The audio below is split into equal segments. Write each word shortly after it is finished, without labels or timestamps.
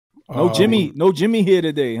No Jimmy here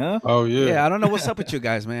today, huh? Oh Yeah, yeah. I don't know what's up with you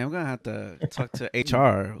guys, man. I'm gonna have to talk to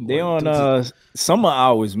HR. They on summer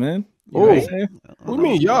hours, man. You know what I'm Oh, Right? saying? I what don't do know you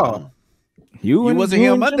mean, what's going y'all? on. You You and wasn't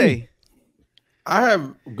here on Jimmy. Monday. I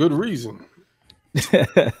have good reason. You know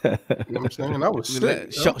what I'm saying? I was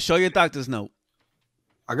sick. Yo. Show your doctor's note.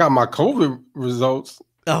 I got my COVID results.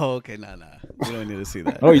 Oh, okay, nah. We don't need to see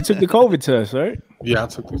that. Oh, you took the COVID test, right? Yeah, I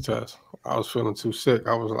took the test. I was feeling too sick.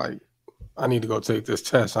 I was like, I need to go take this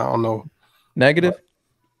test. I don't know. Negative?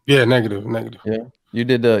 Yeah, negative. Yeah. You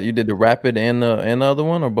did the rapid and the other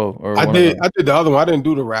one, or both? Or I one did. Of I did the other one. I didn't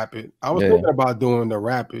do the rapid. I was Yeah. thinking about doing the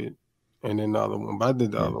rapid and then the other one, but I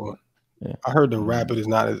did the other one. Yeah. I heard the rapid is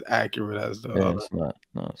not as accurate as the other. It's not.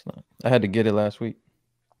 No, it's not. I had to get it last week.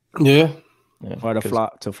 Yeah. Yeah. Or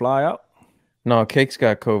to fly out? No, Cakes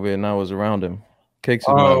got COVID and I was around him. Cakes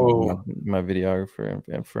is my videographer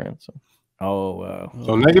and friend. So. Oh wow.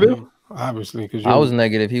 So negative, obviously, because I was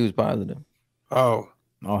negative. He was positive. Oh,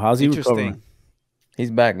 how's he recovering?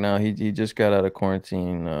 He's back now. He just got out of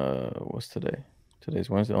quarantine. What's today?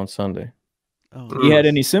 Today's Wednesday. On Sunday. He had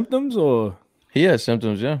any symptoms or? He had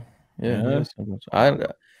symptoms. Yeah. He had symptoms.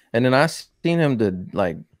 And then I seen him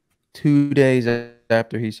like 2 days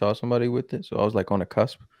after he saw somebody with it. So I was like on the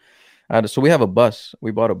cusp. So we have a bus.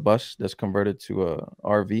 We bought a bus that's converted to a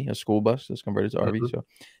RV, a school bus that's converted to RV. So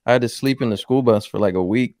I had to sleep in the school bus for like a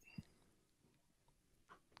week.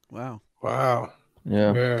 Wow.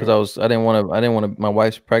 Yeah, because I didn't want to. My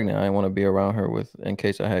wife's pregnant. I didn't want to be around her in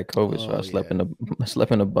case I had COVID. So I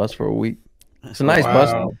slept in the bus for a week. It's a nice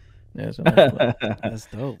bus. Though. Yeah, it's a nice bus. That's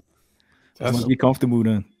dope. That must be comfortable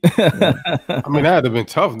then. I mean, that would have been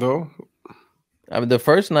tough though. I mean, the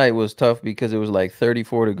first night was tough because it was like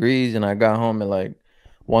 34 degrees, and I got home at like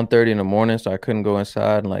 1:30 in the morning, so I couldn't go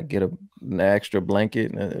inside and like get an extra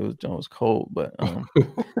blanket, and it was cold. But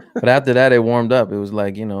but after that, it warmed up. It was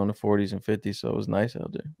like in the 40s and 50s, so it was nice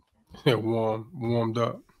out there. Yeah, warmed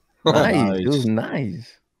up. Nice. It was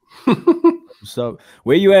nice. So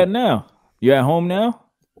where you at now? You at home now?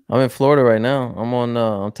 I'm in Florida right now.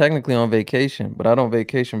 I'm technically on vacation, but I don't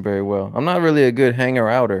vacation very well. I'm not really a good hanger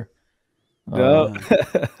outer.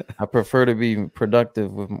 I prefer to be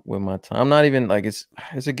productive with my time. I'm not even like it's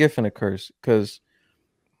a gift and a curse because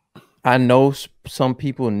I know some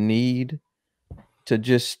people need to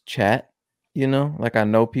just chat, like I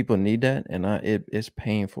know people need that, and it's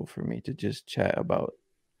painful for me to just chat about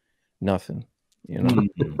nothing,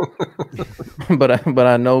 but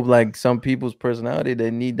I know like some people's personality,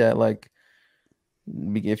 they need that, like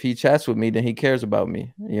if he chats with me, then he cares about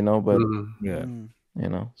me, but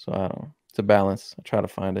so I don't. It's a balance. I try to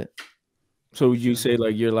find it. So would you say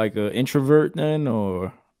like you're like an introvert then,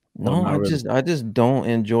 or no? I just don't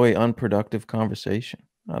enjoy unproductive conversation.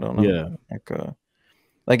 I don't know. Yeah.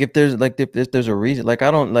 Like if there's a reason, like I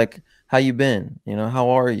don't like how you been.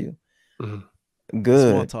 How are you?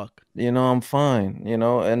 Good. Small talk. I'm fine.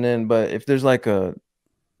 And then but if there's like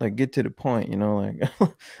get to the point,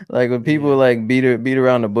 like when people like beat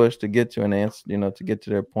around the bush to get to an answer, to get to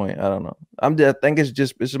their point. I don't know. I think it's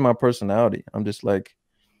just my personality. I'm just like,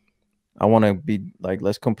 I want to be like,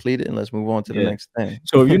 let's complete it and let's move on to the next thing.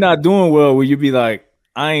 So if you're not doing well, will you be like,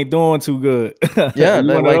 I ain't doing too good? Yeah,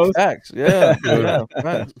 like facts. Yeah,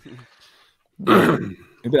 facts. You'd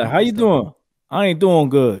be like, how you doing? I ain't doing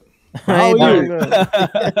good. How are you?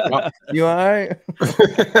 You all right?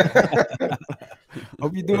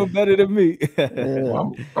 Hope you're doing better than me.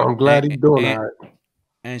 Well, I'm glad he's doing all right.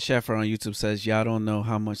 And Sheffer on YouTube says, y'all don't know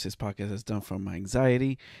how much this podcast has done for my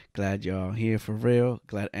anxiety. Glad y'all here for real.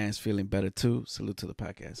 Glad Ant's feeling better too. Salute to the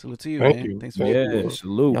podcast. Salute to you, Thank man. you. Thanks for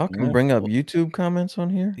salute. Y'all can bring up YouTube comments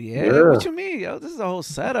on here. Yeah. What you mean, yo? This is a whole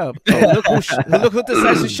setup. Oh, look who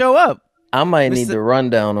decides to show up. I might need the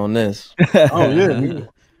rundown on this. Oh yeah.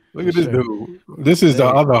 Look at this dude. This is the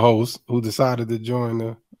other host who decided to join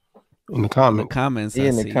in the comments. He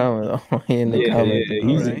in the comments. He in the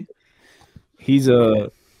comments.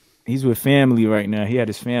 He's with family right now. He had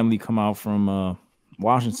his family come out from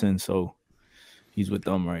Washington, so he's with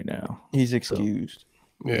them right now. He's excused.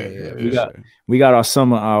 Yeah. We got our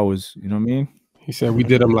summer hours. You know what I mean? He said we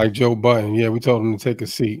did him like Joe Button. Yeah, we told him to take a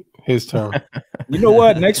seat. His turn. You know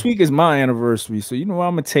what? Next week is my anniversary, so you know what?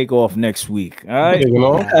 I'm gonna take off next week. All right.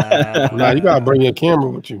 Nah, you gotta bring your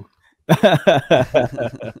camera with you.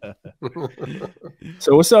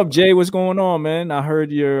 So what's up, Jay? What's going on, man? I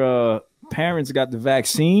heard your parents got the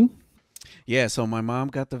vaccine. Yeah, so my mom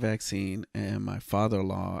got the vaccine, and my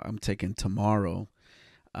father-in-law I'm taking tomorrow.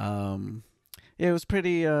 Yeah, it was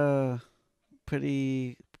pretty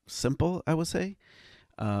simple, I would say.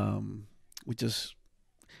 We just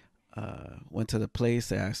went to the place.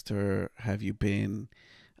 They asked her, have you been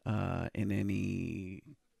in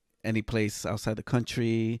any place outside the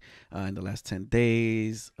country in the last 10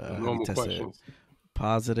 days. Normal questions.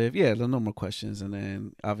 Positive. Yeah, the normal questions. And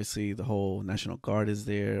then obviously the whole National Guard is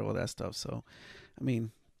there, all that stuff. So, I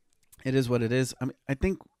mean, it is what it is. I mean, I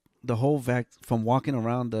think the whole from walking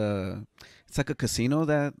around it's like a casino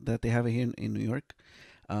that they have here in New York.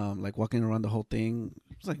 Like walking around the whole thing,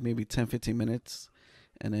 it was like maybe 10, 15 minutes.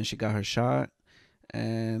 And then she got her shot.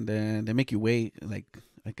 And then they make you wait, like,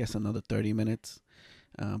 I guess another 30 minutes.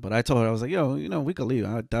 But I told her, I was like, yo, we could leave.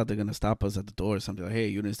 I doubt they're going to stop us at the door or something. Like, hey,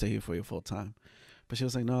 you didn't stay here for your full time. But she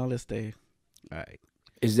was like, no, let's stay. All right.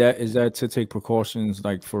 Is that to take precautions,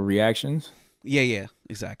 like, for reactions? Yeah,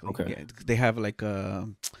 exactly. Okay. Yeah, they have like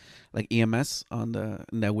EMS in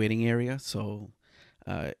that waiting area. So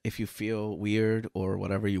if you feel weird or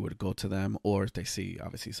whatever, you would go to them. Or if they see,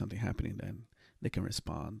 obviously, something happening, then they can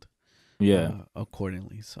respond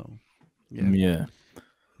accordingly. So, yeah.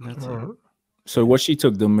 That's it. So what she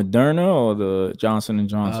took, the Moderna or the Johnson &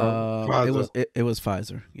 Johnson? It was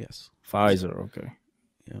Pfizer. Yes. Pfizer. Okay.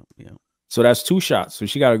 Yeah. So that's 2 shots. So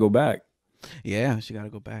she got to go back. Yeah, she got to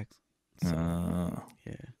go back. So,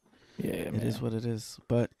 yeah. It is what it is.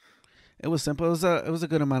 But it was simple. It was a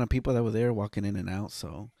good amount of people that were there walking in and out.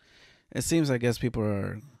 So it seems, I guess, people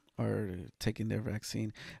are taking their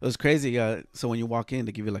vaccine. It was crazy. So when you walk in,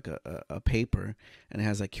 they give you like a paper, and it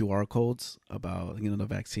has like QR codes about the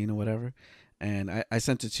vaccine or whatever. And I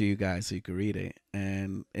sent it to you guys so you could read it,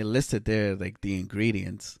 and it listed there like the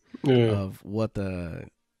ingredients of what the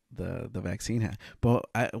vaccine had. But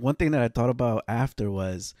one thing that I thought about after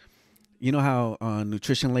was, you know how on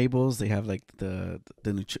nutrition labels they have like the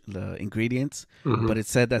ingredients, but it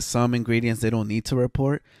said that some ingredients they don't need to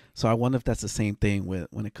report. So I wonder if that's the same thing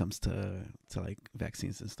when it comes to like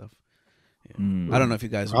vaccines and stuff. Yeah. I don't know if you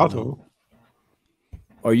guys know.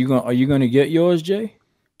 Are you gonna get yours, Jay?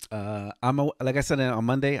 Like I said on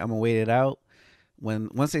Monday, I'm gonna wait it out.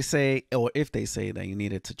 Once they say, or if they say that you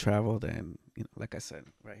need it to travel, then like I said,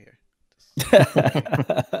 right here.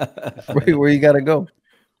 Where you gotta go?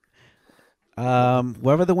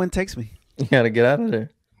 Wherever the wind takes me. You gotta get out of there.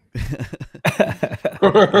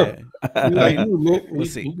 We'll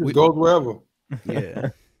see. We go wherever. Yeah.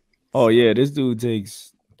 Oh yeah, this dude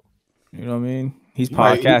takes. You know what I mean? He's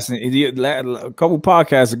podcasting. A couple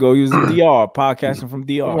podcasts ago, he was in DR, podcasting from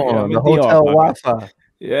DR. The hotel Wi-Fi.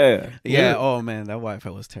 Yeah. Oh man, that Wi-Fi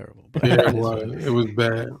was terrible. It was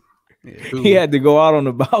bad. Yeah. He had to go out on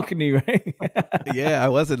the balcony, right? Yeah, I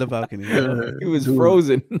was in the balcony. He was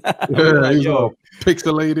frozen. He was all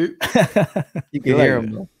pixelated. You can hear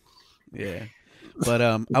him though. Yeah, but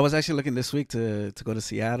I was actually looking this week to go to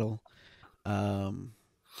Seattle, but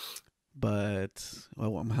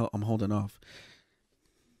I'm holding off.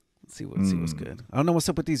 Let's see what's good. I don't know what's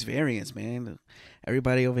up with these variants, man.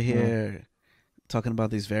 Everybody over here talking about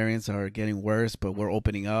these variants are getting worse, but we're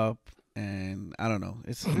opening up, and I don't know.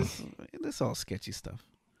 It's all sketchy stuff.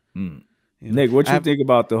 Nick, what you think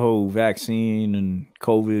about the whole vaccine and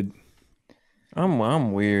COVID?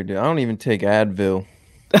 I'm weird, dude. I don't even take Advil.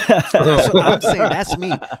 So I'm saying that's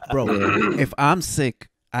me, bro. If I'm sick,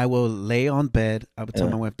 I will lay on bed. I would tell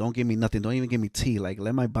my wife, "Don't give me nothing. Don't even give me tea. Like,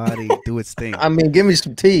 let my body do its thing." I mean, give me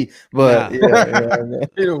some tea, but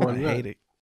I hate it.